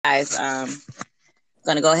guys.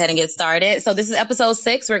 Going to go ahead and get started. So this is episode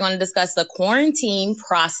 6. We're going to discuss the quarantine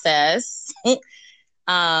process.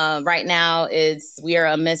 Right now, we are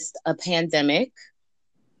amidst a pandemic.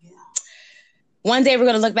 One day we're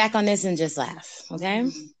going to look back on this and just laugh, okay?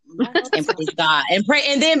 And praise God,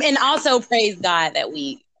 and also praise God that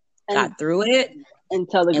we got through it and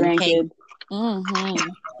tell the grandkids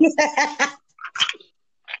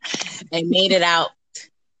and made it out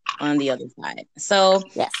on the other side. So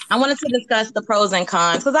yes. I wanted to discuss the pros and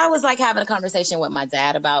cons because I was like having a conversation with my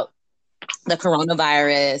dad about the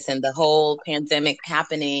coronavirus and the whole pandemic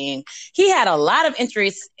happening. He had a lot of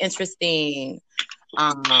interesting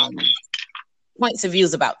points of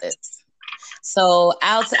views about this. So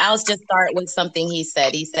I'll just start with something he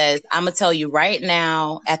said. He says, I'm going to tell you right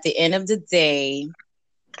now, at the end of the day,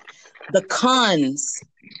 the cons,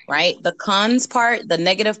 right? The cons part, the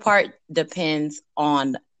negative part depends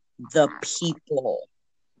on the people.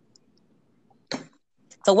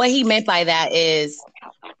 So what he meant by that is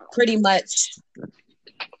pretty much,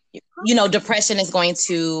 depression is going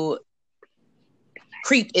to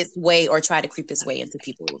creep its way or try to creep its way into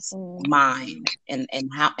people's mind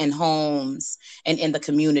and homes and in the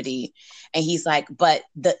community. And he's like, but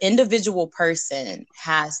the individual person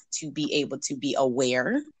has to be able to be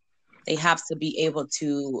aware. They have to be able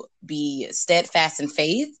to be steadfast in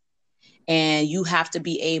faith. And you have to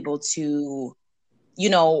be able to,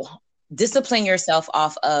 discipline yourself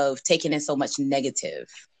off of taking in so much negative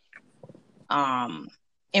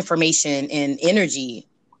information and energy.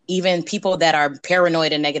 Even people that are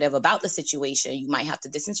paranoid and negative about the situation, you might have to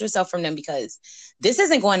distance yourself from them because this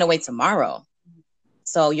isn't going away tomorrow.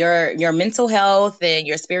 So your mental health and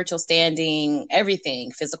your spiritual standing,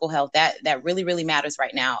 everything, physical health, that really, really matters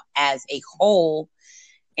right now as a whole.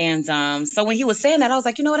 And so when he was saying that, I was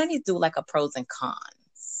like, you know what? I need to do like a pros and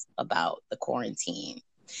cons about the quarantine.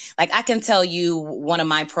 Like I can tell you one of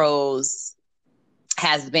my pros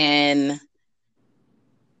has been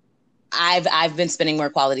I've been spending more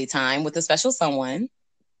quality time with a special someone.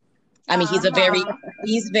 I mean, he's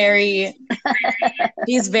very,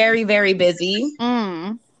 very busy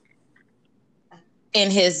in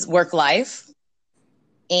his work life.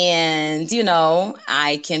 And,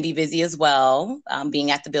 I can be busy as well,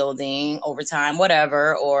 being at the building, overtime,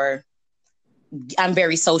 whatever, or I'm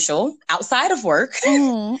very social outside of work.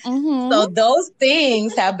 So those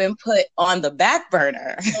things have been put on the back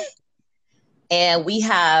burner. And we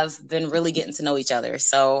have been really getting to know each other.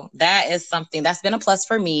 So that is something that's been a plus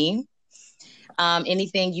for me.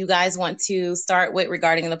 Anything you guys want to start with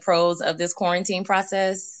regarding the pros of this quarantine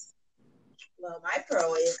process? Well, my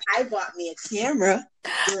pro is I bought me a camera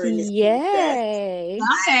during this Yay.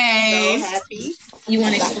 process. I'm so happy. You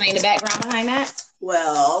want to explain the background behind that?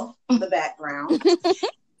 Well, the background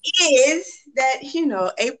is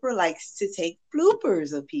that, April likes to take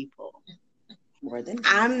bloopers of people. More than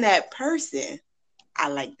I'm that person. I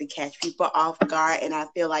like to catch people off guard, and I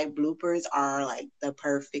feel like bloopers are like the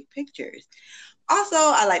perfect pictures. Also,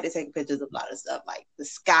 I like to take pictures of a lot of stuff, like the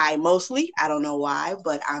sky mostly. I don't know why,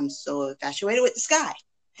 but I'm so infatuated with the sky.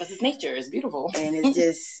 Because it's nature. It's beautiful. And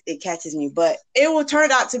it catches me. But it will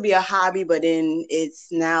turn out to be a hobby, but then it's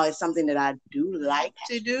something that I do like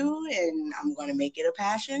to do, and I'm going to make it a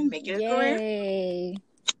passion, make it a career.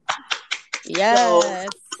 Yes. So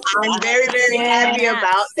I'm very, very happy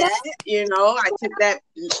about that. I took that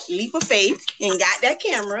leap of faith and got that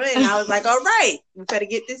camera, and I was like, all right, we better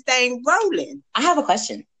get this thing rolling. I have a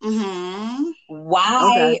question. Mm-hmm.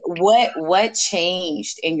 Why? Okay. What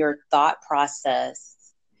changed in your thought process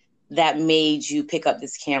that made you pick up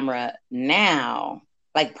this camera now,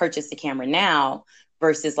 like purchase the camera now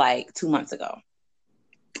versus like 2 months ago?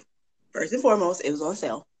 First and foremost, it was on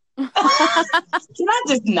sale. Can I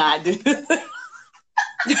just not do this?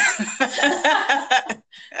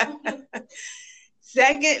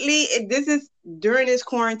 Secondly, this is during this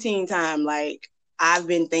quarantine time. Like I've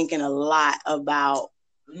been thinking a lot about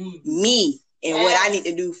me and what I need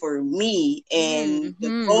to do for me and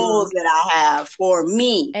the goals that I have for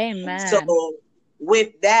me. Amen. So with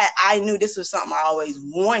that, I knew this was something I always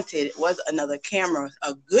wanted. It was another camera,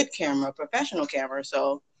 a good camera, a professional camera.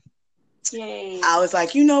 So yay. I was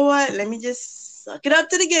like, you know what? Let me just suck it up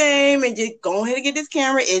to the game and just go ahead and get this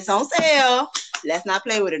camera. It's on sale. Let's not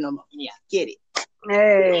play with it no more. Yeah. Get it.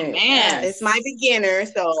 Hey. Man. It's my beginner,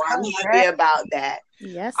 so I'm happy about that.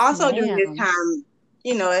 Yes. Also, during this time,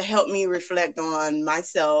 it helped me reflect on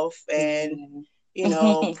myself and,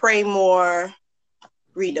 pray more,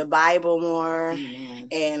 read the Bible more.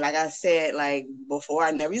 And like I said, like before, I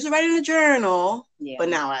never used to write in a journal, but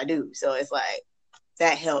now I do. So it's like,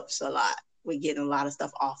 that helps a lot with getting a lot of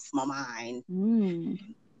stuff off my mind.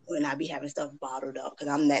 when I be having stuff bottled up,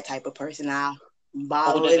 because I'm that type of person. I'll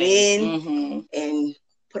bottle it in and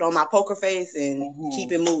put on my poker face and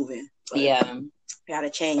keep it moving. But gotta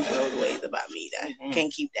change those ways about me. I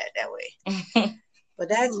can't keep that way. But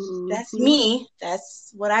that's me.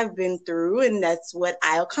 That's what I've been through, and that's what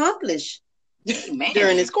I accomplished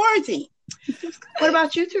during this quarantine. What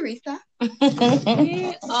about you, Teresa?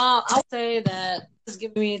 I would say that it's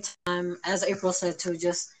giving me time, as April said, to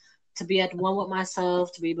just to be at one with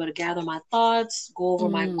myself, to be able to gather my thoughts, go over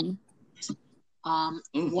my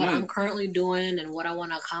what I'm currently doing and what I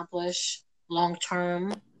want to accomplish long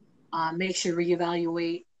term. Makes you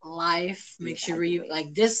reevaluate life. Makes you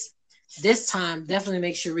like this time definitely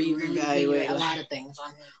makes you reevaluate a lot of things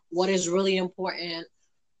on what is really important.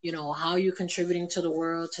 You know, how you're contributing to the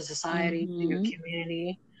world, to society, to your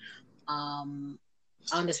community. On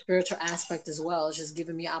the spiritual aspect as well, it's just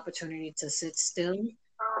giving me opportunity to sit still.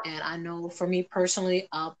 And I know for me personally,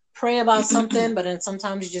 I'll pray about something, but then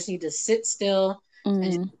sometimes you just need to sit still and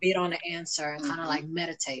just wait on the answer and kind of like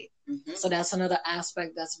meditate. So that's another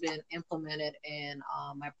aspect that's been implemented in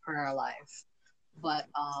my prayer life. But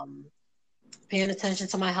paying attention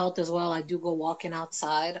to my health as well. I do go walking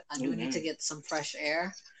outside. I do need to get some fresh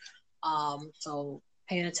air. So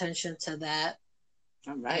paying attention to that.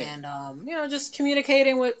 All right. And, you know, just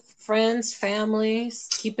communicating with friends, families,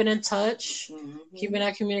 keeping in touch, keeping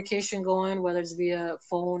that communication going, whether it's via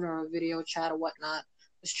phone or a video chat or whatnot.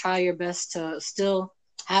 Just try your best to still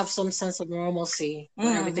have some sense of normalcy with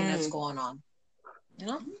everything that's going on. You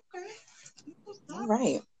know? Okay. All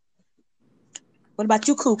right. What about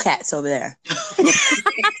you cool cats over there?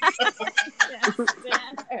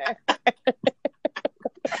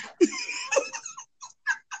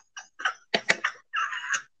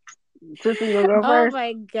 Oh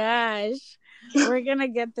my gosh. We're gonna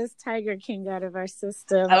get this Tiger King out of our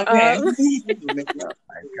system. Okay. Oh my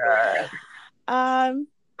God.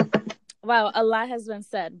 Wow, a lot has been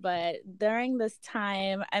said, but during this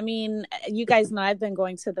time, I mean, you guys know I've been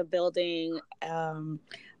going to the building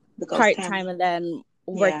part-time and then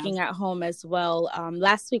working at home as well.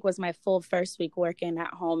 Last week was my full first week working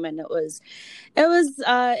at home, and it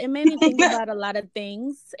made me think about a lot of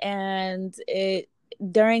things, and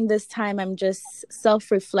during this time, I'm just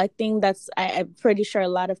self-reflecting. I'm pretty sure a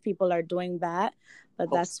lot of people are doing that,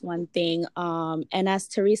 but that's one thing. And as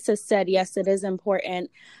Teresa said, yes, it is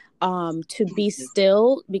important to be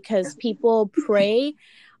still, because people pray.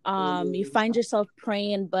 You find yourself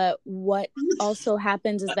praying, but what also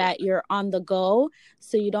happens is that you're on the go,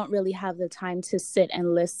 so you don't really have the time to sit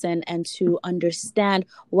and listen and to understand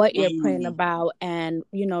what you're praying about, and,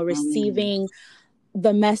 you know, receiving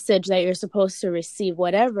the message that you're supposed to receive,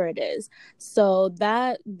 whatever it is. So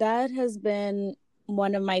that has been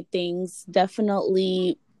one of my things,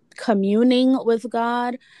 definitely communing with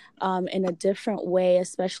God in a different way,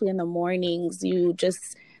 especially in the mornings. You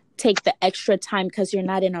just take the extra time because you're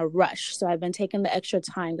not in a rush. So I've been taking the extra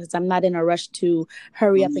time because I'm not in a rush to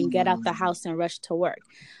hurry up and get out the house and rush to work.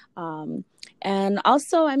 And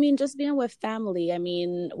also, I mean, just being with family. I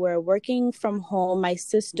mean, we're working from home. My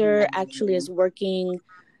sister actually is working.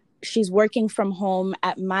 She's working from home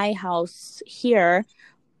at my house here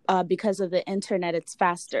because of the internet. It's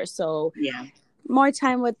faster. So more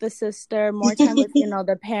time with the sister, more time with, you know,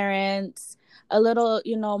 the parents, a little,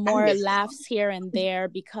 you know, more laughs here and there,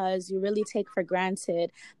 because you really take for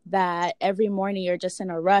granted that every morning you're just in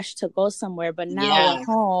a rush to go somewhere. But now we're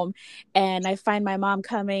home, and I find my mom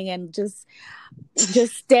coming and just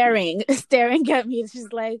staring at me.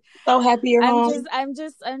 She's like, so happy you're home. I'm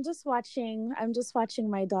just watching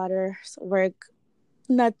my daughter work.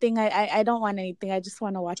 Nothing. I don't want anything. I just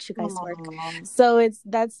want to watch you guys work. So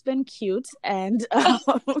that's been cute, and that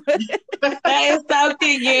is so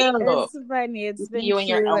cute. It's funny. It's been you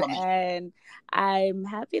cute, and I'm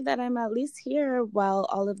happy that I'm at least here while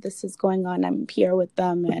all of this is going on. I'm here with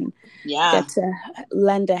them and get to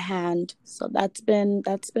lend a hand. So that's been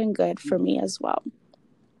good for me as well.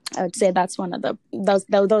 I would say that's one of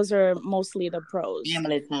those are mostly the pros.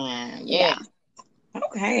 Family time. Yeah.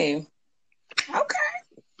 Okay.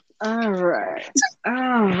 All right.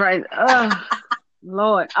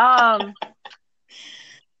 Lord.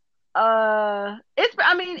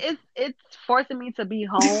 It's forcing me to be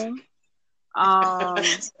home.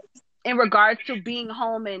 In regards to being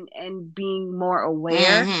home and being more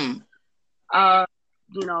aware. You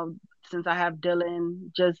know, since I have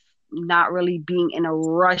Dylan, just not really being in a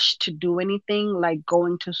rush to do anything, like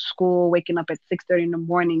going to school, waking up at 6:30 in the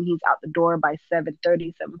morning. He's out the door by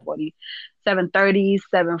 7:30,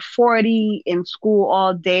 7:40 in school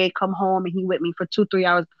all day, come home, and he with me for 2-3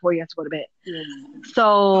 hours before he has to go to bed.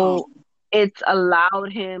 So it's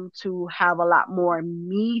allowed him to have a lot more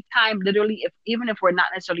me time. Literally, even if we're not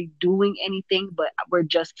necessarily doing anything, but we're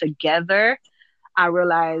just together, I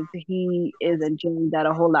realize he is enjoying that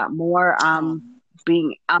a whole lot more. I'm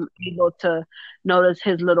able to notice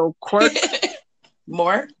his little quirks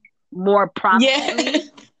more prominently. Yeah.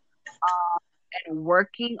 And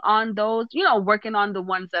working on those, working on the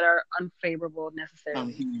ones that are unfavorable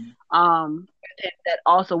necessarily. That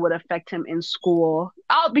also would affect him in school.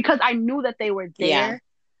 Because I knew that they were there, yeah.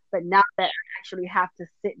 But now that I actually have to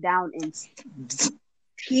sit down and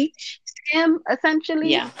teach him,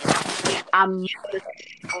 essentially, yeah. I'm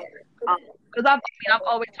because I've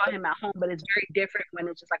always taught him at home, but it's very different when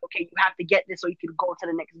it's just like, okay, you have to get this so you can go to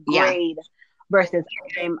the next grade. Yeah. Versus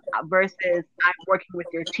I'm working with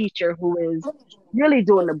your teacher who is really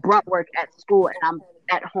doing the brunt work at school, and I'm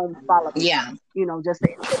at home following. Yeah, just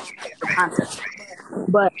the concept.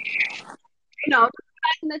 But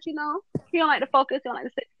that he don't like to focus, he don't like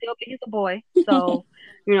to sit still, but he's a boy, so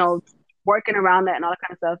working around that and all that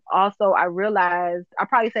kind of stuff. Also, I realized I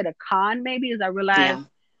probably said a con maybe is I realized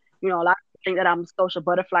a lot of people think that I'm a social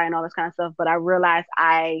butterfly and all this kind of stuff, but I realized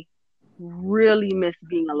I really miss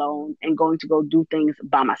being alone and going to go do things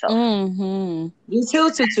by myself. Mm-hmm. You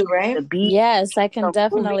too, Tutu, right? Yes, I can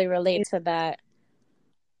definitely relate to that.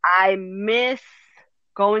 I miss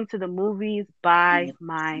going to the movies by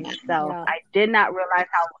myself. Yeah. I did not realize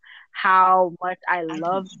how much I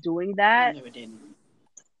loved doing that. I never did. And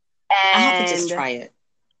I have to just try it.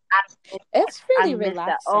 It's really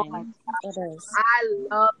relaxing. Oh my God. It is. I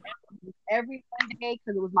love every Monday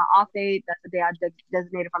because it was my off day. That's the day I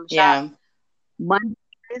designated from the shop. Mondays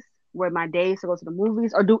were my days to go to the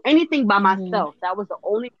movies or do anything by myself. That was the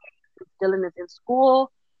only way. Dylan is in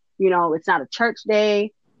school. It's not a church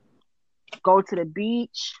day. Go to the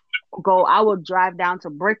beach. I will drive down to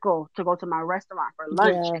Brickell to go to my restaurant for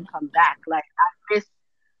lunch and come back. Like, I miss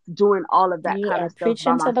doing all of that kind of stuff.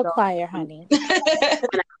 Preaching to the choir, honey.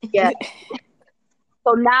 Yeah.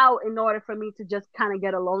 So now, in order for me to just kind of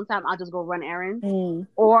get alone time, I'll just go run errands.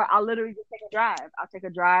 Or I'll literally just take a drive. I'll take a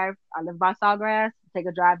drive. I live by Sawgrass. Take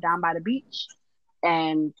a drive down by the beach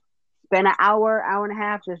and spend an hour and a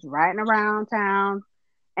half just riding around town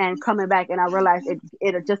and coming back. And I realized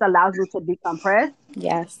it just allows me to decompress.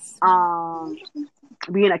 Yes.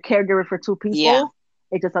 Being a caregiver for two people,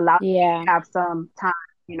 it just allows me to have some time,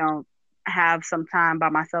 have some time by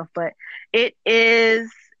myself. But it is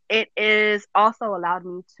also allowed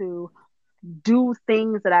me to do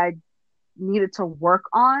things that I needed to work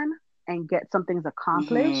on and get some things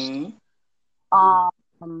accomplished.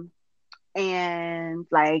 And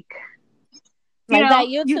like that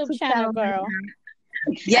YouTube channel, girl.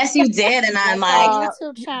 Yes, you did. And I'm like,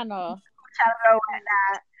 YouTube channel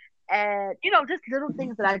and just little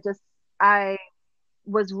things that I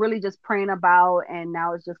was really just praying about, and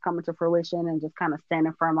now it's just coming to fruition and just kind of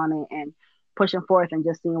standing firm on it and pushing forth and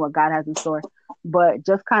just seeing what God has in store. But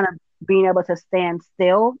just kind of being able to stand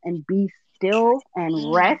still and be still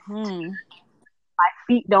and rest. My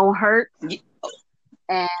feet don't hurt.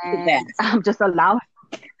 And I'm just allowing,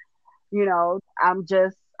 I'm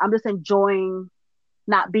just enjoying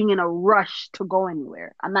not being in a rush to go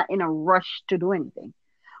anywhere. I'm not in a rush to do anything.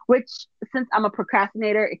 Which, since I'm a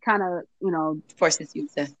procrastinator, it kind of, forces you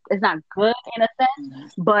to. It's not good in a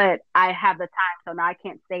sense, but I have the time, so now I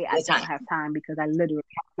can't say I don't have time because I literally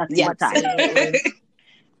have nothing but time.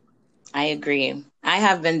 I agree. I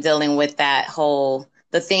have been dealing with the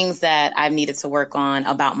things that I've needed to work on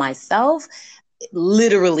about myself. It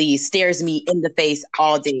literally stares me in the face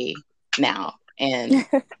all day now, and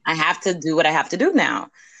I have to do what I have to do now.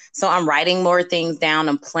 So I'm writing more things down.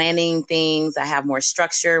 I'm planning things. I have more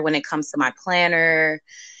structure when it comes to my planner.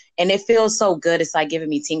 And it feels so good. It's like giving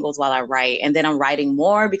me tingles while I write. And then I'm writing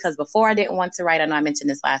more because before I didn't want to write. I know I mentioned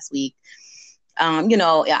this last week.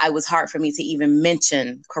 It was hard for me to even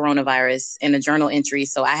mention coronavirus in a journal entry.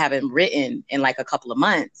 So I haven't written in like a couple of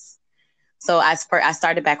months. So I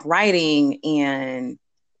started back writing, and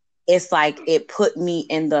it's like it put me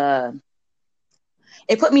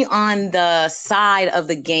on the side of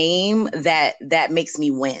the game that makes me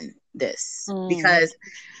win this. Because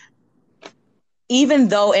even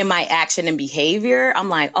though in my action and behavior, I'm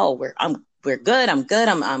like, oh, we're good. I'm good.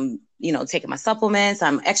 I'm taking my supplements.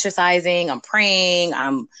 I'm exercising. I'm praying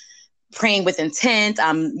with intent.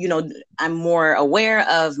 I'm more aware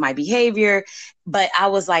of my behavior. But I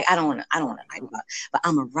was like, I don't want to write about it. But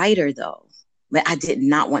I'm a writer though. But I did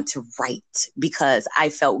not want to write because I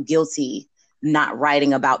felt guilty not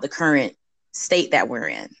writing about the current state that we're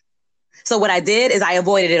in. So what I did is I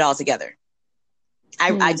avoided it altogether.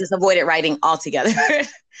 I just avoided writing altogether.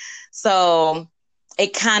 So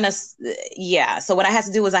it kind of, yeah. So what I had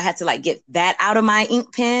to do was I had to like get that out of my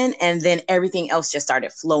ink pen, and then everything else just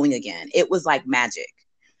started flowing again. It was like magic.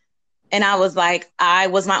 And I was like, I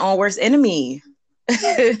was my own worst enemy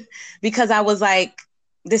because I was like,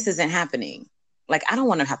 this isn't happening. Like, I don't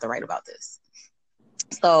want to have to write about this.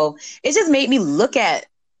 So it just made me look at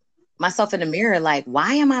myself in the mirror, like,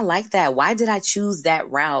 why am I like that? Why did I choose that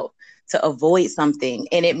route to avoid something?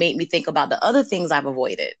 And it made me think about the other things I've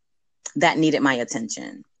avoided that needed my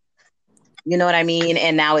attention. You know what I mean?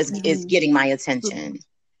 And now it's getting my attention.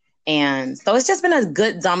 And so it's just been a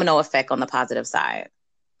good domino effect on the positive side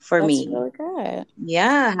for me. That's really good.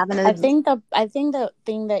 Yeah. I think the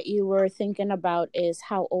thing that you were thinking about is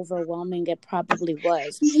how overwhelming it probably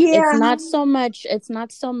was. Yeah. It's not so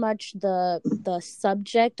much the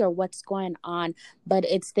subject or what's going on, but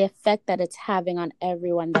it's the effect that it's having on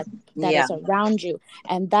everyone that is around you.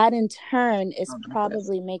 And that in turn is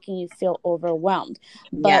probably making you feel overwhelmed.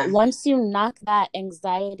 But once you knock that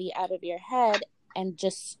anxiety out of your head and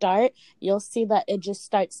just start, you'll see that it just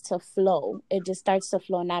starts to flow. It just starts to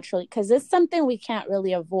flow naturally, because it's something we can't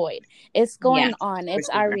really avoid. It's going on. It's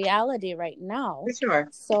our reality right now. For sure.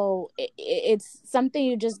 So it's something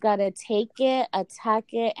you just gotta take it,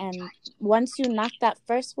 attack it, and once you knock that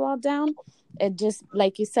first wall down, it just,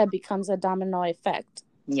 like you said, becomes a domino effect.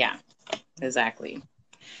 Yeah, exactly.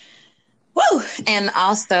 Woo! And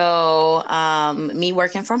also, me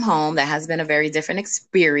working from home, that has been a very different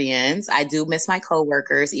experience. I do miss my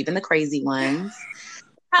coworkers, even the crazy ones.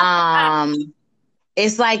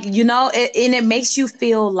 It's like, and it makes you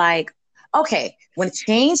feel like, okay, when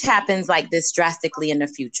change happens like this drastically in the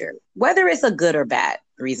future, whether it's a good or bad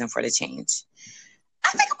reason for the change,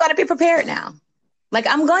 I think I'm going to be prepared now. Like,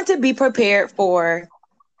 I'm going to be prepared for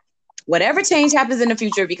whatever change happens in the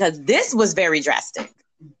future, because this was very drastic.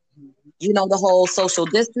 The whole social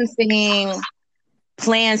distancing,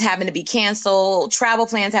 plans having to be canceled, travel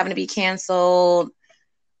plans having to be canceled,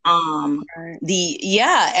 everything.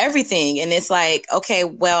 And it's like, okay,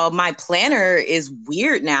 well, my planner is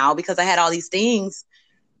weird now because I had all these things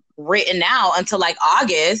written out until like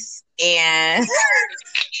August, and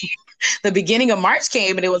the beginning of March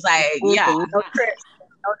came, and it was like, no trip,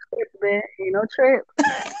 man, ain't no trip.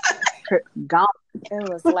 Trip gone. It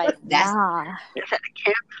was like, nah.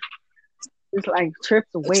 It's like trips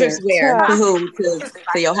where? Trips where? To who?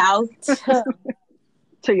 To your house?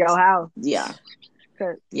 To your house. Yeah.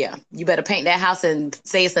 Yeah. You better paint that house and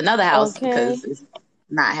say it's another house, because it's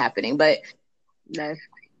not happening. But the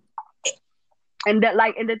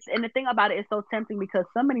thing about it is so tempting, because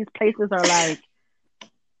some of these places are like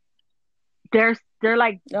they're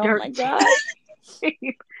like dirt. My God.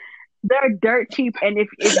 They're dirt cheap, and if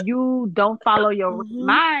you don't follow your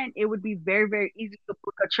mind, it would be very, very easy to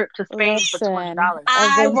book a trip to Spain for $20.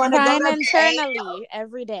 I want to go internally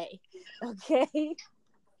every day. Okay.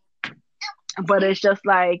 But it's just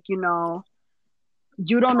like, you don't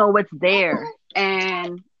know what's there,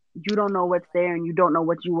 and you don't know what's there, and you don't know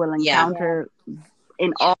what you will encounter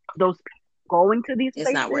in all those people going to these places.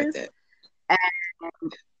 It's not worth it. And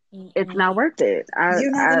it's not worth it. You're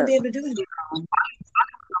not going to be able to do it.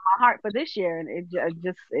 My heart for this year, and it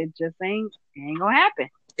just ain't gonna happen.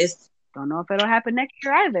 Don't know if it'll happen next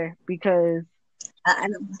year either, because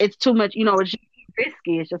it's too much. It's just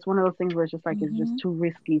risky. It's just one of those things where it's just like it's just too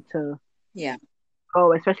risky to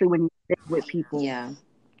go, especially when you sit with people. Yeah.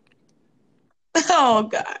 Oh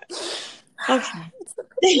God. Okay.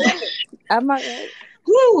 I'm all right.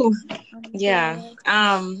 Woo. Yeah.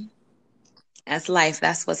 That's life.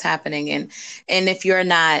 That's what's happening. And if you're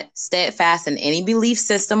not steadfast in any belief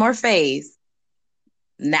system or faith,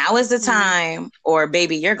 now is the time, or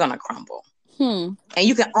baby, you're going to crumble. And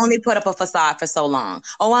you can only put up a facade for so long.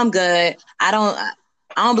 Oh, I'm good. I don't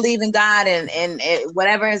believe in God, and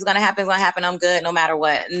whatever is going to happen is going to happen. I'm good no matter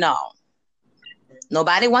what. No.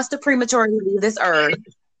 Nobody wants to prematurely leave this earth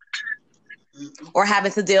or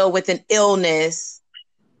having to deal with an illness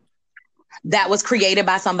that was created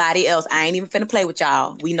by somebody else. I ain't even finna play with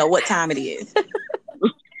y'all. We know what time it is.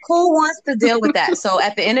 Who wants to deal with that? So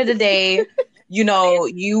at the end of the day,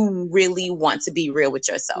 you really want to be real with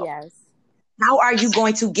yourself. Yes. How are you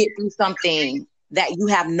going to get through something that you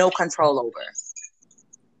have no control over?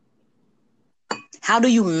 How do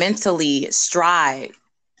you mentally strive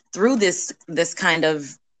through this kind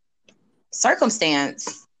of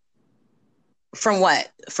circumstance? From what?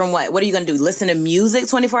 What are you going to do? Listen to music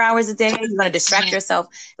 24 hours a day? You're going to distract yourself?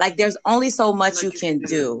 Like, there's only so much you can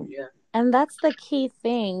do. And that's the key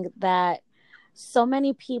thing, that so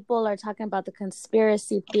many people are talking about the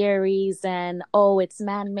conspiracy theories and, oh, it's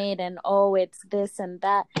man-made and, oh, it's this and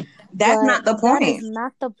that. That's not the point. That is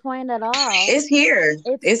not the point at all. It's here.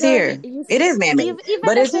 It's still, here. It is man-made,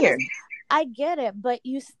 but it's here. I get it, but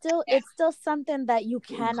it's still something that you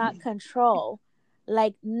cannot control.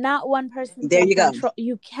 Like, not one person there you go.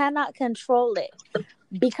 You cannot control it.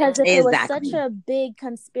 Because if it was such a big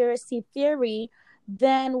conspiracy theory,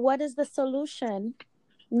 then what is the solution?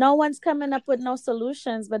 No one's coming up with no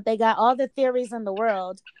solutions, but they got all the theories in the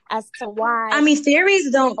world as to why. I mean, theories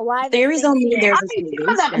don't mean there's a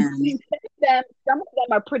solution. Some of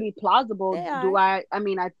them are pretty plausible.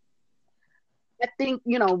 I think,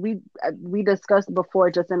 you know, we discussed before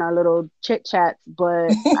just in our little chit chats,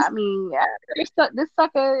 but I mean, this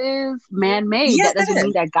sucker is man-made. That doesn't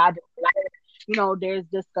mean that God, you know, there's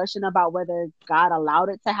discussion about whether God allowed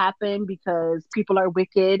it to happen because people are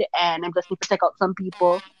wicked and I'm just need to take out some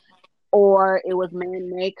people, or it was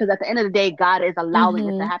man-made. Because at the end of the day, God is allowing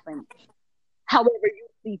it to happen. However you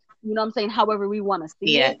see, you know what I'm saying? However we want to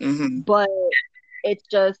see it. Mm-hmm. But it's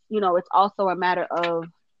just, you know, it's also a matter of,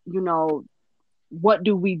 you know, what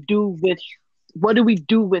do we do with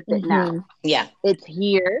it now? Yeah. It's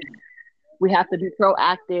here. We have to be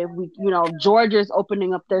proactive. Georgia's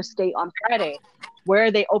opening up their state on Friday. Where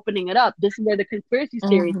are they opening it up? This is where the conspiracy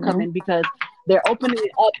theories come in, because they're opening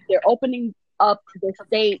it up. They're opening up the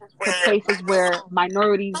state to places where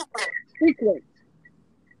minorities frequent.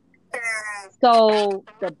 So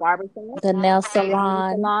the barber salon, the nail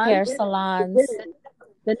salon, hair salons.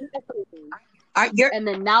 And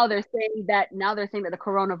then now they're saying that the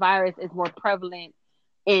coronavirus is more prevalent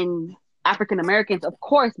in African Americans, of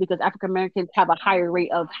course, because African Americans have a higher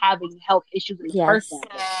rate of having health issues in person.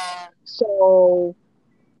 So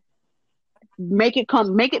make it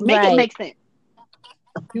make sense.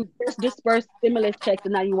 You first disperse stimulus checks,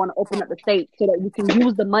 and now you want to open up the state so that you can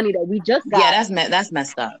use the money that we just got. Yeah, that's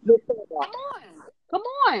messed up. Come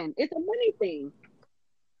on, it's a money thing.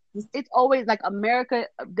 It's always like America.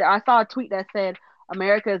 I saw a tweet that said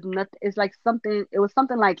America is nothing. It's like something. It was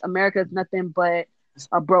something like America is nothing but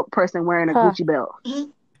a broke person wearing a Gucci belt.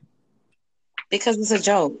 Because it's a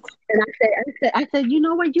joke. And I said, you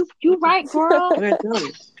know what? You right, girl.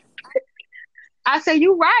 I say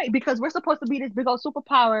you right, because we're supposed to be this big old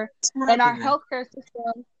superpower, and our healthcare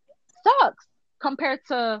system sucks compared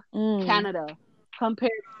to Canada,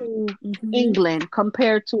 compared to England,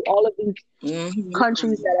 compared to all of these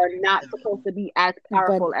countries that are not supposed to be as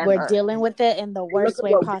powerful as we're dealing with it in the worst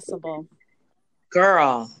way possible.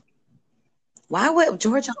 Girl, why would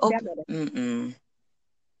Georgia open?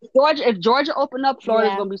 If Georgia opened up,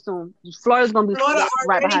 Florida's gonna be soon. Florida's gonna be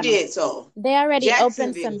right behind did them. So they already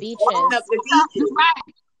opened some beaches. Up the beaches.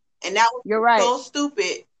 Right. And that was You're right. So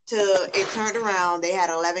stupid it turned around. They had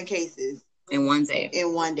 11 cases in one day.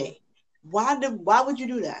 Why would you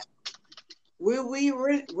do that?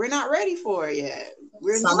 We're not ready for it yet.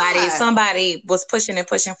 Somebody was pushing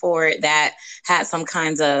for it that had some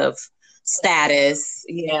kinds of status,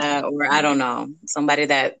 or I don't know, somebody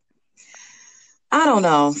that I don't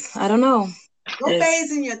know. Go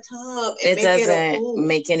bathe in your tub. It doesn't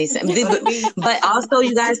make any sense. But also,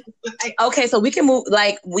 you guys, okay, so we can move.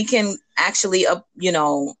 Like, we can actually,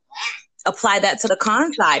 apply that to the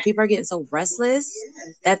con side. People are getting so restless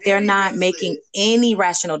that they're not making any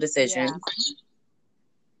rational decisions. Yeah.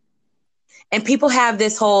 And people have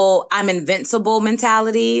this whole "I'm invincible"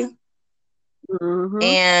 mentality.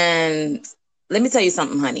 And let me tell you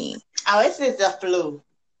something, honey. Oh, it's just the flu.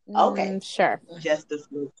 Okay. Sure. Just the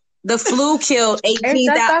flu. The flu killed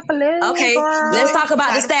 18,000. Okay, let's talk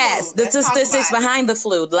about the stats. The statistics behind the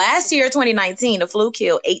flu. Last year, 2019, the flu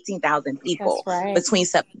killed 18,000 people between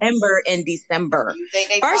September and December. You think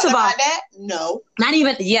they First of all, that? No. Not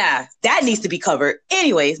even. Yeah, that needs to be covered.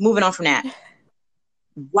 Anyways, moving on from that.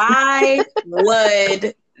 Why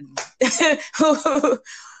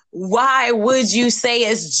would you say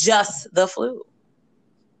it's just the flu?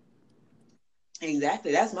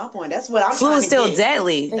 Exactly. That's my point. That's what I'm Flu is still get.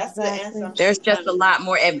 deadly. That's the answer. There's just a lot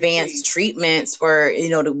more advanced treatments for,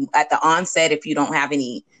 at the onset, if you don't have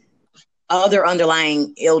any other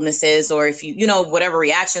underlying illnesses, or if you, whatever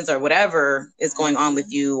reactions or whatever is going on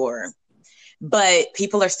with you, but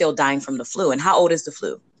people are still dying from the flu. And how old is the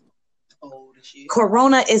flu? Old as shit.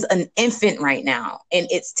 Corona is an infant right now, and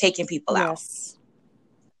it's taking people out.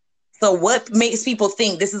 So what makes people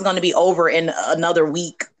think this is going to be over in another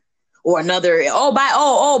week? Or another,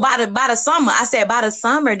 by the summer. I said by the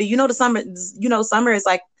summer. Do you know the summer? Summer is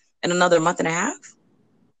like in another month and a half.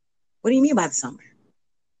 What do you mean by the summer?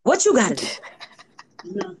 What you got to do?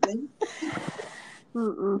 Nothing.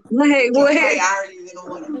 Wait.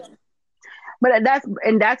 But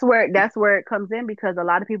that's where it comes in, because a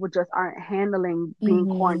lot of people just aren't handling being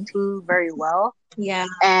quarantined very well. Yeah.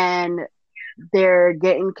 And they're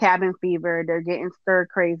getting cabin fever, they're getting stir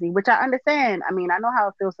crazy, which I understand. I mean, I know how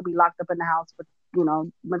it feels to be locked up in the house for,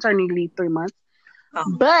 maternity leave 3 months. Oh.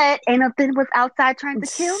 But ain't nothing was outside trying to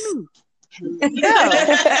kill me.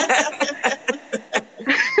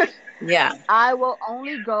 Yeah. I will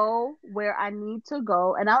only go where I need to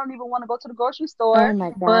go, and I don't even want to go to the grocery store. Oh my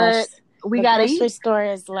gosh. But we gotta grocery eat. store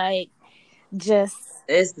is like just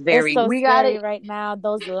it's so we scary right now.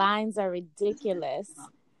 Those lines are ridiculous.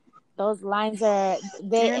 Those lines are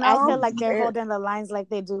I feel like they're holding the lines like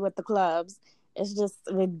they do with the clubs. It's just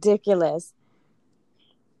ridiculous.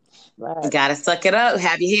 But you gotta suck it up,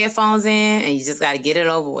 have your headphones in, and you just gotta get it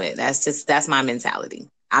over with. That's my mentality.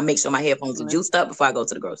 I make sure my headphones are juiced up before I go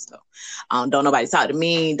to the grocery store. Don't nobody talk to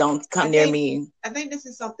me. Don't come near me. I think this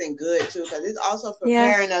is something good too, because it's also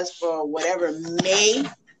preparing us for whatever may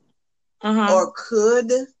or could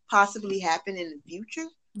possibly happen in the future.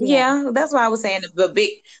 Yeah, that's why I was saying the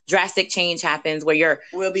big drastic change happens where your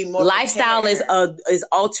lifestyle is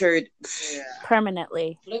altered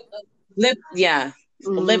permanently.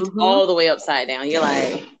 Flipped all the way upside down. You're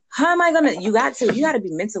like, how am I gonna? You got to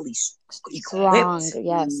be mentally strong,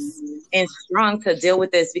 yes, and strong to deal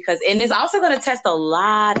with this, because it's also going to test a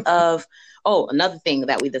lot of. Oh, another thing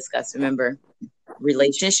that we discussed. Remember,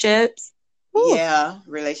 relationships. Ooh. Yeah,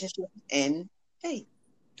 relationships and faith.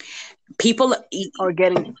 People or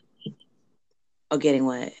getting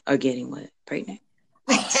what? Pregnant?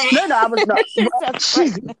 No, I was not.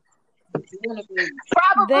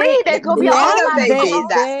 Probably there's gonna be a whole lot of babies.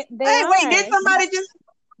 Wait, did somebody just?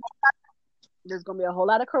 There's gonna be a whole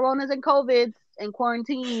lot of coronas and COVIDs and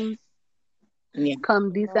quarantines. Yeah.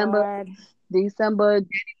 Come December,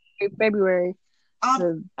 January, February.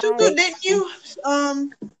 Didn't you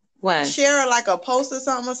what? Share like a post or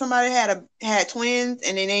something, or somebody had twins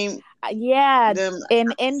and they named them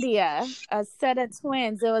in India, a set of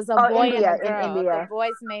twins. It was a boy and a girl. The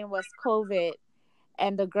boy's name was COVID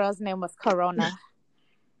and the girl's name was Corona.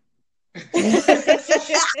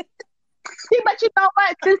 See, but you know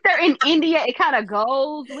what? Since they're in India, it kind of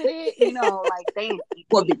goes with it. Like they.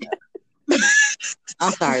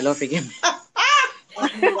 I'm sorry, Lord forgive me.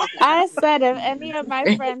 I said, if any of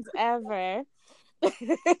my friends ever.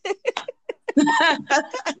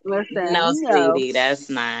 Listen, no, sweetie, that's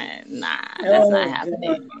not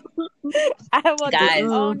happening. I will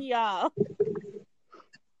disown y'all.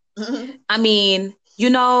 I mean,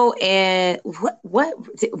 and what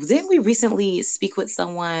didn't we recently speak with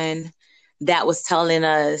someone that was telling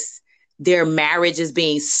us their marriage is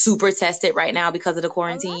being super tested right now because of the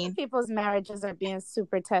quarantine? A lot of people's marriages are being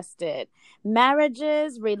super tested.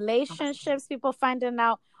 Marriages, relationships, people finding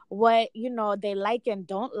out what they like and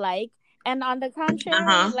don't like. And on the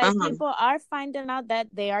contrary, people are finding out that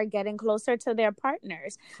they are getting closer to their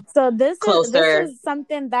partners. So this is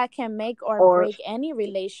something that can make or break any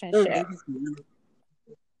relationship.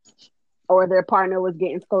 Or their partner was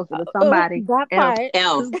getting closer to somebody. That part.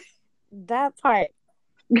 That part.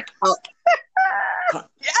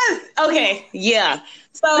 Yes. Okay. Yeah.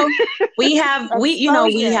 So we have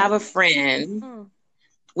a friend.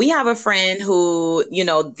 We have a friend who,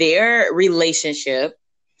 their relationship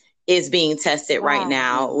is being tested right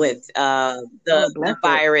now with the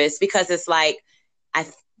virus, because it's like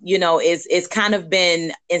it's kind of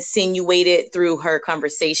been insinuated through her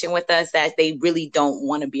conversation with us that they really don't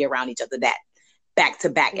want to be around each other that back to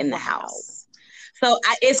back in the house. So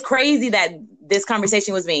it's crazy that this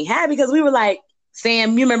conversation was being had, because we were like,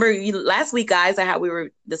 Sam, you remember last week, guys, how we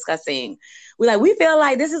were discussing, we feel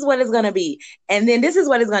like this is what it's going to be. And then this is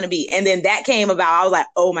what it's going to be. And then that came about. I was like,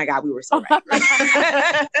 oh my God, we were so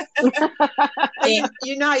right. And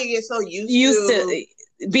you know how you get so used to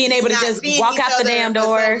being able to just walk out the damn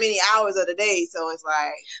door. So many hours of the day. So it's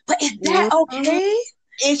like. But is that okay?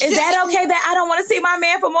 Is that okay that I don't want to see my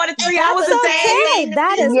man for more than 3 hours a day?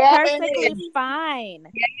 That is perfectly fine.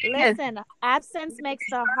 Yes. Listen, absence makes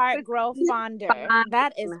the heart grow fonder.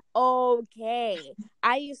 That is okay.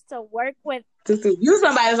 I used to work with you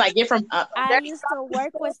somebody was like, get from I used to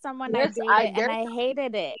work with someone I dated and I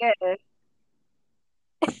hated it.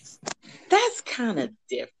 That's kind of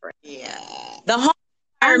different. Yeah. The whole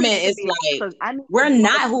environment is like, we're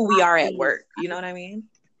not who we are at work. You know what I mean?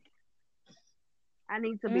 I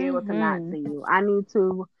need to be able to not see you. I need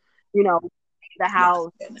to, the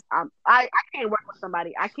house. I can't work with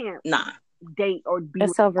somebody. I can't date or be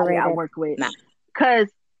with somebody I work with. Because,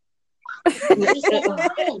 but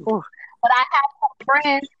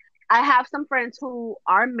I have some friends who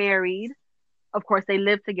are married. Of course, they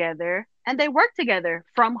live together. and they work together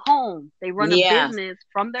from home. They run a business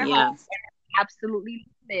from their home. Absolutely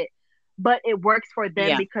love it. But it works for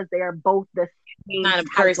them because they are both the same kind of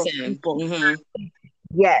person. Of people. Mm-hmm.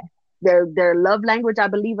 Yes. Their love language, I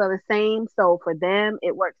believe, are the same. So for them,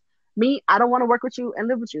 it works. Me, I don't want to work with you and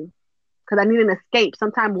live with you because I need an escape.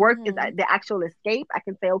 Sometimes work is the actual escape. I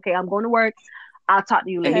can say, okay, I'm going to work. I'll talk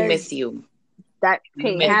to you later. Let me miss you. That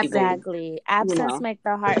exactly. Absence make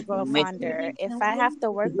the heart grow fonder. If I have to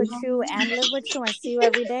work with you and live with you and see you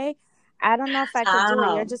every day, I don't know if I could do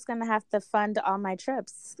it. You're just gonna have to fund all my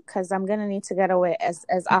trips because I'm gonna need to get away as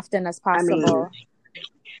often as possible.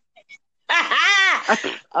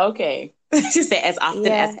 Okay. She said as often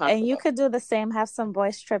as possible. And you could do the same. Have some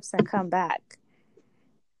boys trips and come back.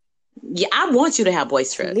 Yeah, I want you to have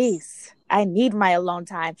boys trips. Please. I need my alone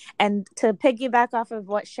time. And to piggyback off of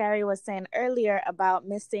what Sherry was saying earlier about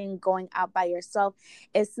missing going out by yourself,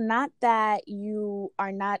 it's not that we're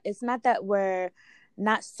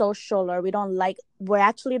not social or we don't like, we're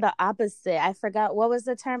actually the opposite. I forgot, what was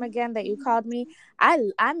the term again that you called me?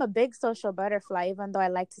 I'm a big social butterfly, even though I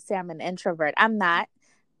like to say I'm an introvert. I'm not.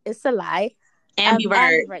 It's a lie.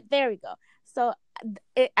 Ambivert. There we go. So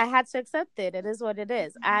I had to accept it. It is what it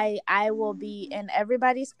is. I will be in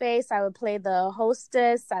everybody's face. I will play the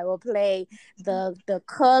hostess. I will play the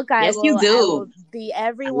cook. You do. I will be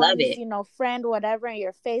everyone's, friend, whatever, in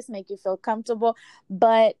your face, make you feel comfortable.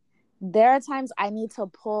 But there are times I need to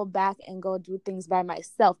pull back and go do things by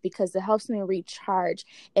myself because it helps me recharge.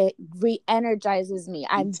 It re-energizes me.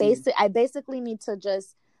 I basically need to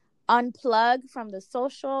just unplug from the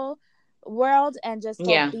social world and just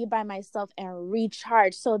go be by myself and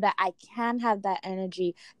recharge so that I can have that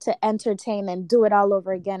energy to entertain and do it all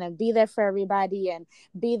over again and be there for everybody and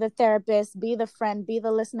be the therapist, be the friend, be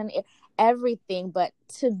the listening, everything. But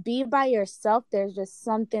to be by yourself, there's just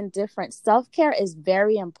something different. Self-care is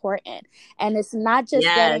very important, and it's not just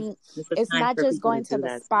going to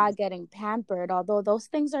the spa getting pampered, although those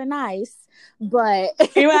things are nice, but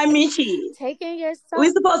taking yourself,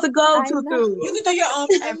 we're supposed to go to you can do your own.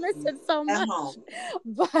 I miss it so much,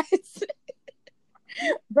 but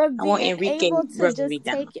being able to just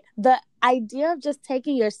take the idea of just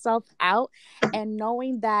taking yourself out and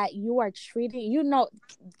knowing that you are treating,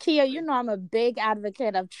 Kia, I'm a big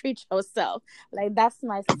advocate of treat yourself. Like, that's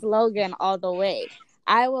my slogan all the way.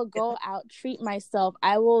 I will go out, treat myself.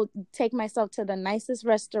 I will take myself to the nicest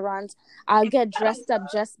restaurants. I'll get dressed up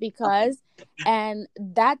just because. And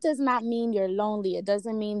that does not mean you're lonely. It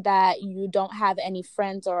doesn't mean that you don't have any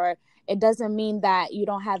friends, or it doesn't mean that you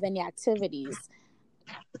don't have any activities.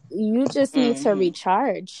 You just need to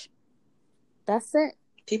recharge. That's it.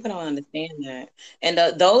 People don't understand that. And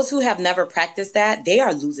those who have never practiced that, they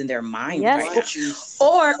are losing their mind right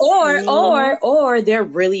now. Or they're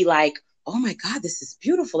really like, oh my God, this is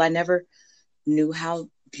beautiful. I never knew how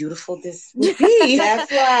beautiful this would be.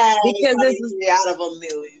 That's why. Because this is out of a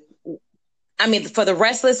million. I mean, for the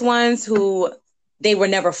restless ones who they were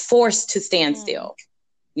never forced to stand still.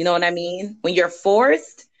 You know what I mean? When you're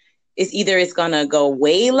forced, it's gonna go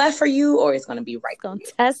way left for you, or it's gonna be right. It's gonna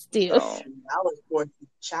test you. So, I was forced as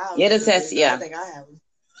a child. Yeah, the test. Yeah, I think I have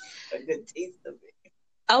a good taste of it.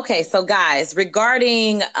 Okay, so guys,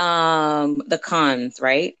 regarding the cons,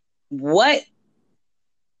 right? What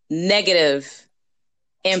negative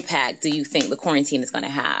impact do you think the quarantine is going to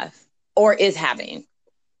have, or is having,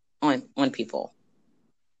 on people,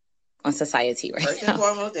 on society right First now? and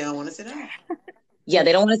foremost, they don't want to sit down. Yeah,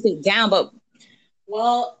 they don't want to sit down, but.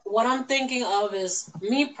 Well, what I'm thinking of is,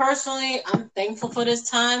 me personally, I'm thankful for this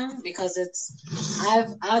time because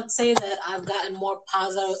I'd say that I've gotten more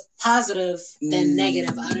positive than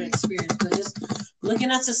negative out of experience. But just looking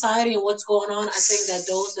at society and what's going on, I think that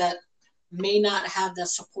those that may not have that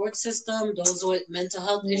support system, those with mental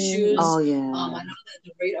health issues. Oh yeah. I know that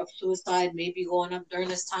the rate of suicide may be going up during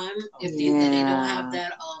this time if they don't have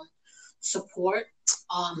that support.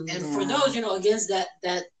 And for those, against that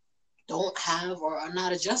don't have or are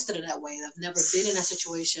not adjusted in that way, they've never been in that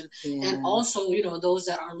situation, and also those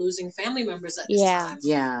that are losing family members at this time.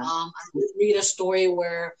 I did read a story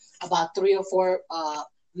where about 3 or 4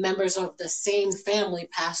 members of the same family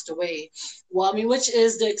passed away. Well, I mean, which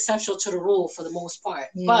is the exception to the rule for the most part.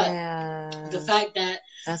 But the fact that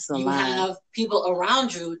you have people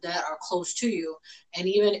around you that are close to you, and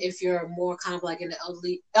even if you're more kind of like in the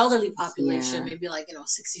elderly population, maybe like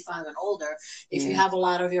 65 and older, if you have a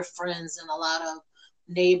lot of your friends and a lot of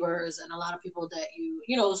neighbors and a lot of people that you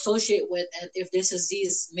associate with, and if this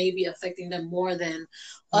disease may be affecting them more than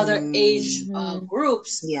other age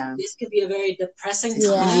groups, this could be a very depressing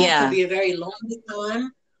time. It could be a very lonely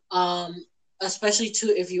time. especially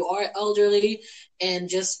too if you are elderly and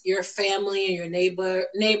just your family and your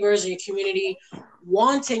neighbors and your community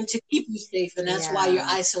wanting to keep you safe, and that's why you're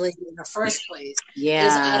isolated in the first place.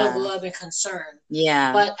 Is out of love and concern.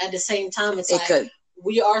 But at the same time, it's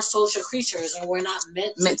we are social creatures, and we're not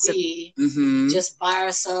meant to be just by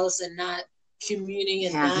ourselves and not communing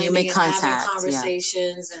and dining and having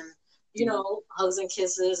conversations and hugs and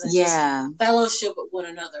kisses and just fellowship with one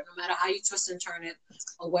another, no matter how you twist and turn it,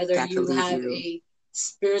 or whether you have a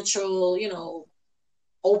spiritual,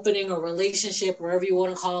 opening or relationship, wherever you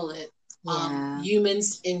want to call it.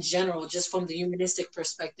 Humans in general, just from the humanistic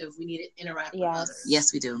perspective, we need to interact with others.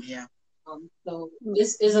 Yes, we do. So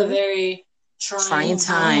this is a very trying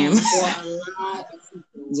time for a lot of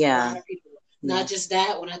people. A lot of people. Not just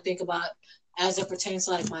that, when I think about as it pertains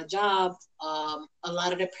to like my job, a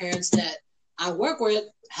lot of the parents that I work with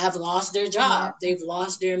have lost their job. They've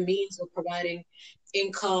lost their means of providing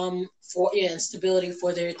income and stability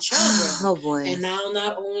for their children. Oh boy. And now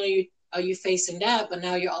not only are you facing that, but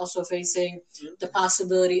now you're also facing the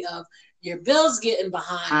possibility of your bills getting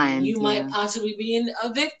behind. You might possibly be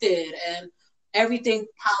evicted and everything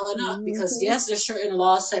piling up because there's certain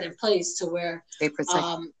laws set in place to where they protect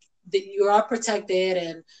that you are protected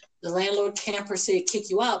and the landlord can't per se kick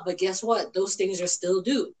you out. But guess what? Those things are still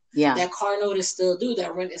due. That car note is still due.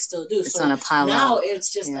 That rent is still due. It's on a pile now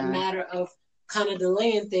it's just a matter of kind of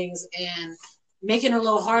delaying things and making it a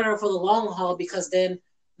little harder for the long haul, because then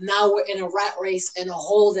now we're in a rat race and a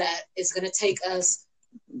hole that is going to take us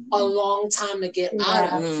a long time to get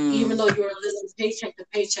out of. Even though you were living paycheck to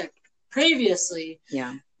paycheck previously,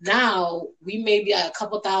 now we may be at a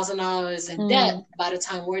couple $1,000s in debt by the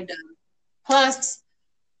time we're done. Plus,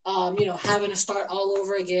 having to start all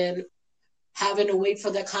over again, having to wait for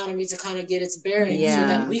the economy to kind of get its bearings so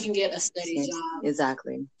that we can get a steady job.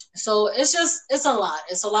 Exactly. So it's a lot.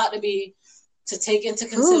 It's a lot to take into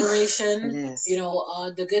consideration.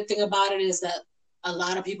 The good thing about it is that a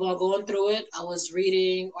lot of people are going through it. I was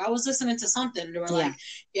reading or I was listening to something. They were like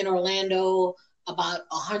in Orlando, about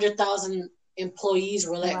 100,000 employees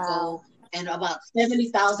were let go, and about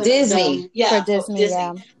 70,000 Disney. For Disney.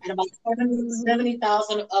 And about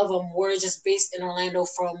 70,000 of them were just based in Orlando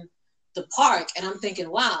from the park. And I'm thinking,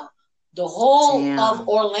 wow, the whole of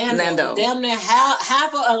Orlando, damn near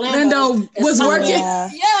half of Orlando was working.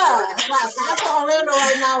 Like half of Orlando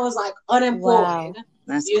right now is like unemployed. Wow.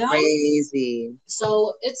 That's crazy.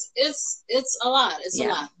 So it's a lot. It's a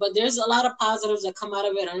lot. But there's a lot of positives that come out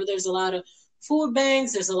of it. I know there's a lot of food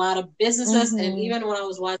banks, there's a lot of businesses, and even when I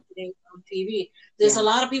was watching on TV, there's a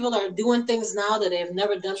lot of people that are doing things now that they've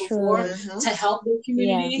never done before to help their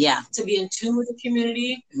community, to be in tune with the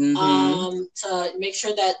community, to make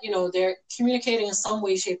sure that they're communicating in some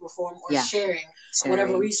way, shape, or form, or sharing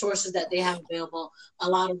whatever resources that they have available. A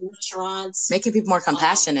lot of restaurants making people more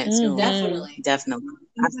compassionate too. Definitely.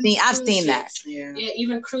 I've seen that.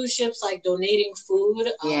 Even cruise ships like donating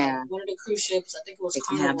food. One of the cruise ships, I think it was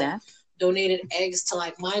Carnival, donated eggs to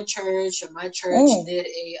like my church, and my church did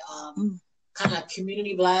a kind of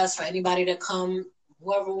community blast for anybody to come,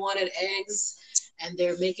 whoever wanted eggs, and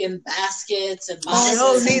they're making baskets and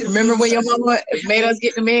boxes. Remember when your mama made us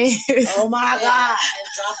get them in? Oh my God! And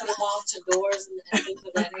dropping them off to doors and things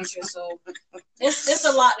of that nature. So it's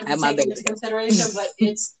a lot to be taken into consideration, but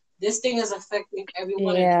this thing is affecting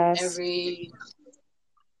everyone in every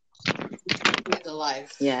the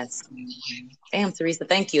life. Yes. Damn, Teresa,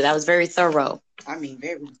 thank you. That was very thorough. I mean,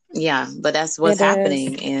 very. Yeah, but that's what's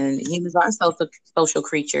happening. And humans are social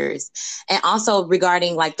creatures. And also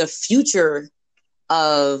regarding like the future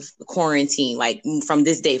of quarantine, like from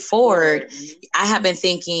this day forward, I have been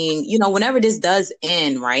thinking, whenever this does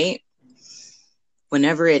end, right?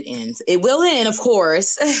 Whenever it ends, it will end, of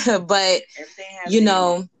course. But,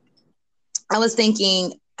 I was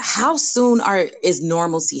thinking, how soon is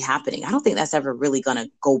normalcy happening? I don't think that's ever really going to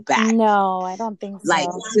go back. No, I don't think so. Like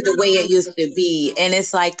to the way it used to be. And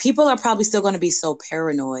it's like people are probably still going to be so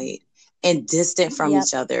paranoid and distant from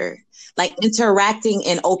each other. Like interacting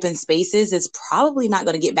in open spaces is probably not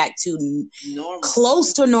going to get back to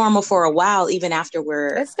close to normal for a while, even after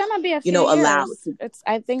it's going to be a few years. Allowed.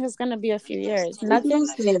 I think it's going to be a few years.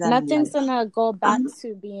 Nothing's going to go back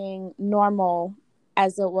to being normal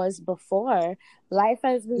as it was before. Life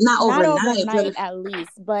has been not overnight at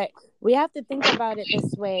least, but we have to think about it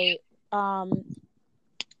this way.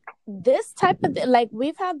 This type of like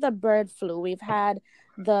we've had the bird flu, we've had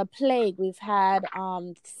the plague, we've had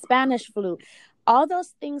Spanish flu. All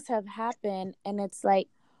those things have happened, and it's like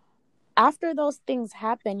after those things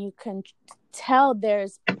happen, you can tell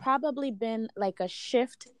there's probably been like a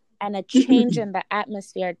shift and a change in the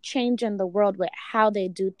atmosphere, change in the world with how they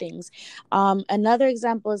do things. Another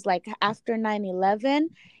example is like after 9/11,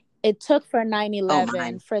 it took for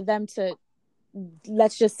 9/11 for them to,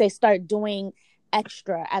 let's just say, start doing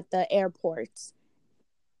extra at the airports.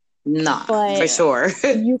 Nah, but for sure.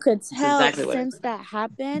 You could tell exactly since that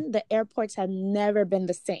happened, the airports have never been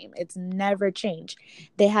the same. It's never changed.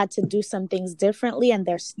 They had to do some things differently, and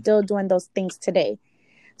they're still doing those things today.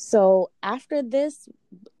 So after this,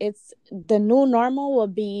 it's the new normal will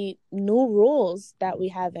be new rules that we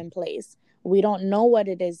have in place. We don't know what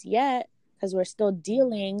it is yet because we're still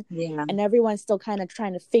dealing, and everyone's still kind of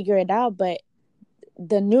trying to figure it out. But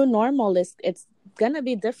the new normal it's gonna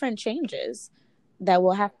be different changes that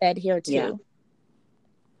we'll have to adhere to. Yeah.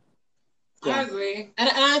 I agree. And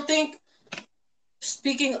I think,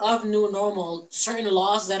 speaking of new normal, certain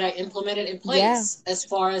laws that are implemented in place as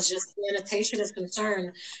far as just sanitation is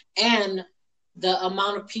concerned, and the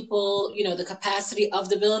amount of people, the capacity of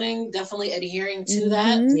the building, definitely adhering to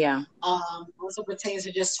that. Yeah. Also pertains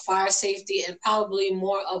to just fire safety and probably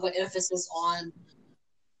more of an emphasis on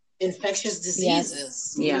infectious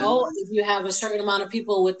diseases. If you have a certain amount of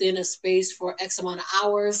people within a space for X amount of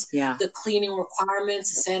hours, the cleaning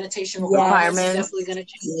requirements, the sanitation requirements is definitely going to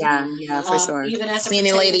change. Yeah, for sure. Even as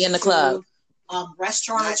cleaning lady in the club,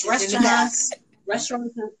 restaurants have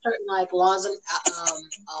certain like laws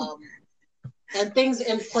and things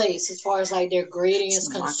in place as far as like their grading is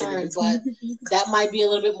concerned, but that might be a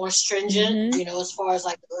little bit more stringent, as far as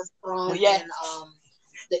like the restaurant and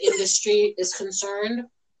the industry is concerned.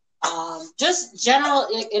 Just general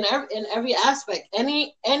in every aspect,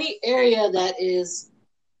 any area that is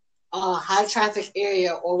a high traffic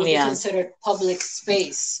area or would be considered public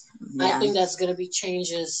space, I think that's going to be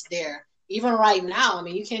changes there. Even right now, I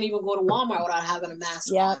mean, you can't even go to Walmart without having a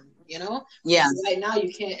mask on. Right now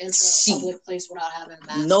you can't enter a public place without having a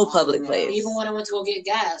mask. No public place. Even when I went to go get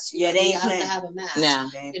gas, you have to have a mask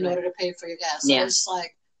in order to pay for your gas. So it's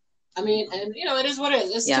like, I mean, and it is what it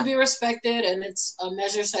is. It's to be respected, and it's a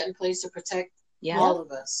measure set in place to protect all of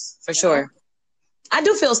us. For sure. I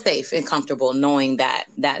do feel safe and comfortable knowing that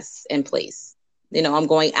that's in place. I'm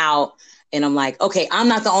going out and I'm like, okay, I'm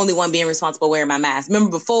not the only one being responsible wearing my mask. Remember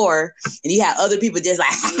before, and you had other people just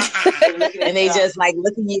like, and they just like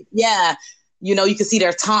looking at you. Yeah. You can see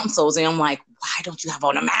their tonsils, and I'm like, why don't you have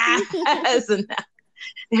on a mask? And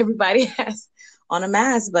everybody has on a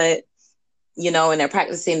mask, but and they're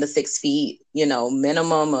practicing the 6 feet,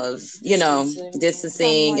 minimum of,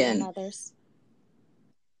 distancing and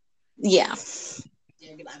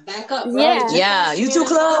back up, bro. Yeah, you too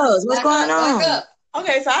close. What's going on?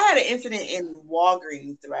 Okay, so I had an incident in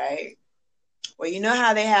Walgreens, right? Where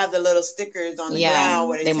how they have the little stickers on the ground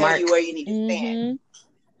where they tell you where you need to stand.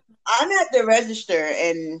 I'm at the register,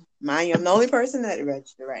 and mind you, I'm the only person at the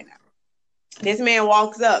register right now. This man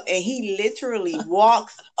walks up, and he literally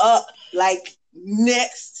walks up like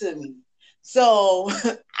next to me. So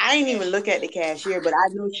I didn't even look at the cashier, but I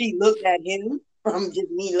knew she looked at him from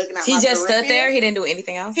just me looking at. He just stood there. He didn't do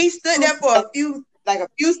anything else. He stood there for a few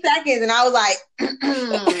seconds, and I was like,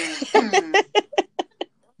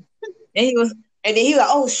 and he was like,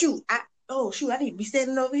 oh shoot, I need to be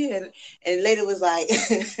standing over here. And later was like,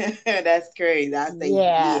 that's crazy. I say, she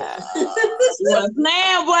wasn't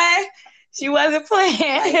playing, boy. She wasn't playing.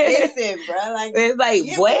 Like, listen, bro. Like, it's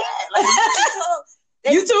like, what?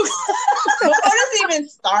 You too.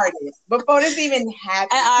 Before this even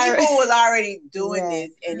happened, people was already doing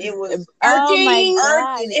this, and it was irking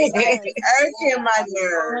my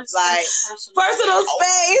nerves. Like, personal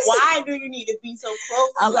space. Why do you need to be so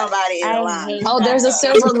close to somebody in a line? Oh, there's a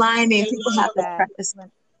silver lining. People have to practice.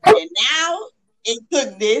 And now it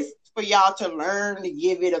took this for y'all to learn to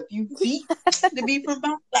give it a few feet to be from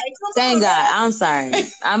back. Like, thank God. I'm sorry.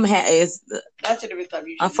 That should have been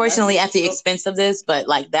something. Unfortunately, at the expense of this, but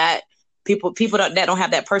like that, people that don't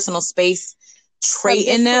have that personal space trait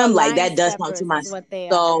in them, like that does come to my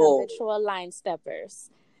soul. Habitual line steppers.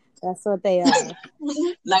 That's what they are.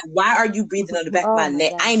 Like, why are you breathing on the back of my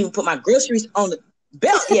neck? God. I ain't even put my groceries on the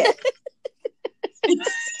belt yet.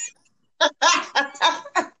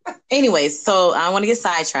 Anyways, so I want to get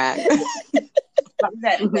sidetracked. I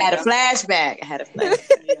had a flashback.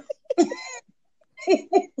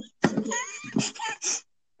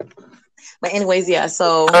 But anyways, yeah.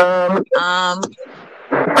 So, for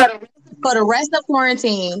the rest of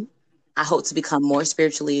quarantine, I hope to become more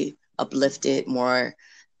spiritually uplifted, more,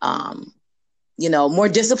 more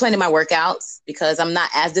disciplined in my workouts, because I'm not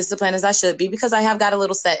as disciplined as I should be, because I have got a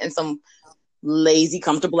little set in some lazy,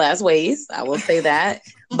 comfortable ass ways. I will say that.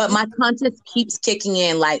 But my conscience keeps kicking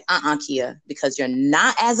in like, Kia, because you're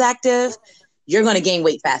not as active. you're going to gain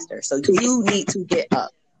weight faster. So you need to get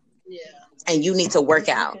up. Yeah. And you need to work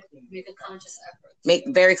out. Make a conscious effort. Make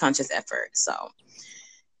very conscious effort. So,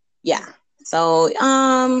 yeah. So,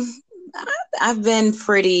 I've been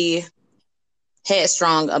pretty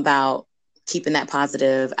headstrong about keeping that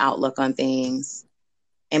positive outlook on things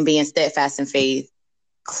and being steadfast in faith.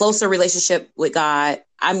 Closer relationship with God.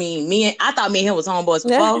 I mean, I thought me and him was homeboys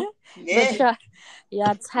before. Yeah.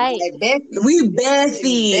 Y'all tight. We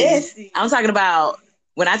besties. I'm talking about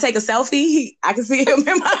when I take a selfie, I can see him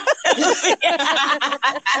in my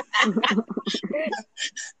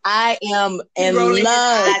I am in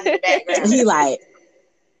love. He like,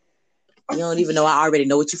 you don't even know. I already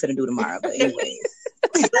know what you finna do tomorrow. But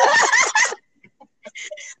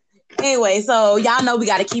anyway, so y'all know we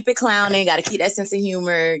got to keep it clowning. Got to keep that sense of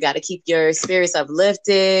humor. Got to keep your spirits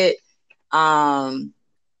uplifted.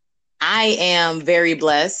 I am very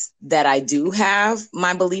blessed that I do have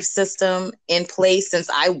my belief system in place since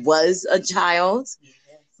I was a child.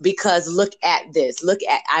 Because look at this.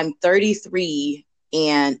 I'm 33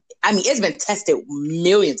 and I mean, it's been tested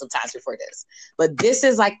millions of times before this, but this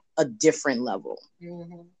is like a different level.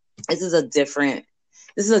 Mm-hmm. This is a different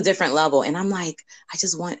level. And I'm like, I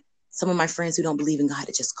just want some of my friends who don't believe in God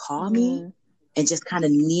to just call me and just kind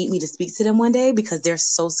of need me to speak to them one day because they're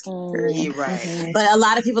so scared. Right. But a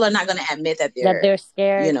lot of people are not going to admit that they're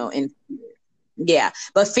scared. You know, and yeah,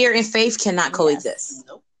 but fear and faith cannot coexist.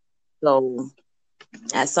 Nope. So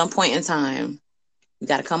at some point in time, you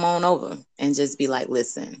got to come on over and just be like,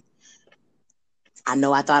 listen, I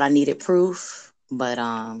know I thought I needed proof, but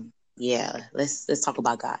yeah, let's talk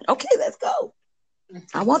about God. Okay, let's go.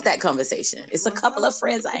 I want that conversation. It's a couple of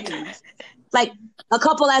friends I have. Like a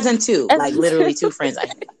couple as in two, like literally two friends I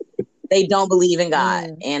have. They don't believe in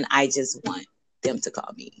God. And I just want them to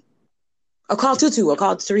call me. Or call Tutu or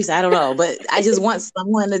call Teresa. I don't know. But I just want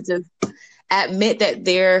someone to just admit that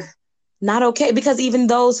they're not okay. Because even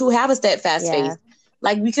those who have a steadfast faith,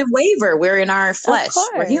 like we can waver. We're in our flesh.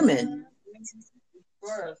 We're human.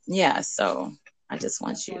 Yeah, so I just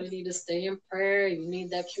want you. You need to stay in prayer. You need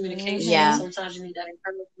that communication. Yeah. Sometimes you need that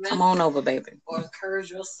encouragement. Come on over, baby. Or encourage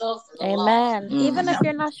yourself. Amen. Even if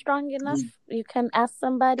you're not strong enough, you can ask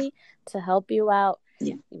somebody to help you out.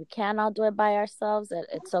 Yeah. We can't all do it by ourselves.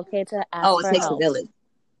 It's okay to ask for help. It takes a village.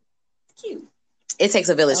 Cute. It takes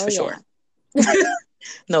a village for sure.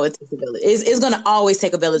 No, it takes a village. It's going to always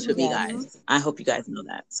take a village with me, guys. I hope you guys know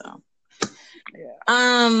that. So,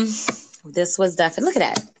 this was definitely, look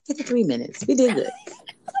at that, 53 minutes. We did good.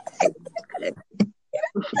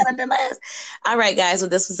 All right, guys. Well,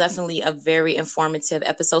 this was definitely a very informative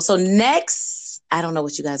episode. So next, I don't know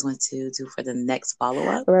what you guys want to do for the next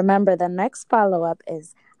follow-up. Remember, the next follow-up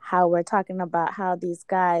is how we're talking about how these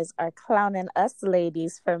guys are clowning us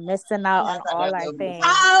ladies for missing out on all our things.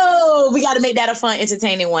 Oh, we got to make that a fun,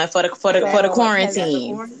 entertaining one for the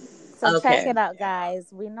quarantine. So check it out, guys.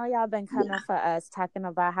 We know y'all been coming for us, talking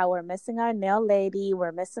about how we're missing our nail lady,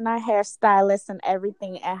 we're missing our hairstylist and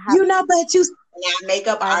everything. And how but you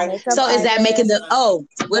makeup artist. So is that making them?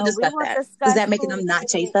 We'll discuss that. Is that making them not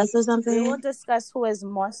chase us or something? We will discuss who is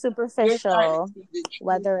more superficial,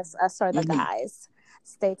 whether it's us or the guys.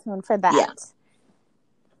 Stay tuned for that.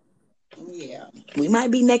 Yeah, we might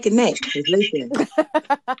be neck and neck. Listen.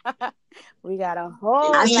 We got a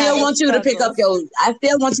whole. I still want you to pick up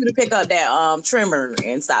that trimmer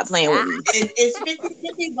and stop playing with me. It's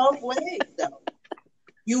 50-50 both ways, though.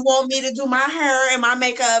 You want me to do my hair and my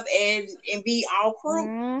makeup and be all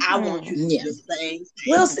crew? I want you to do the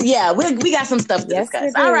same. We got some stuff to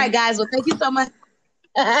discuss. All right, guys. Well, thank you so much.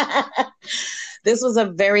 This was a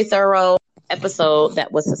very thorough episode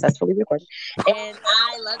that was successfully recorded, and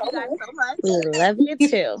I love you guys so much. We love you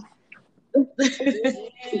too.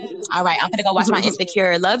 All right, I'm gonna go watch my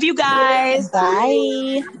Insecure. Love you guys.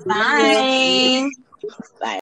 Bye. Bye. Bye.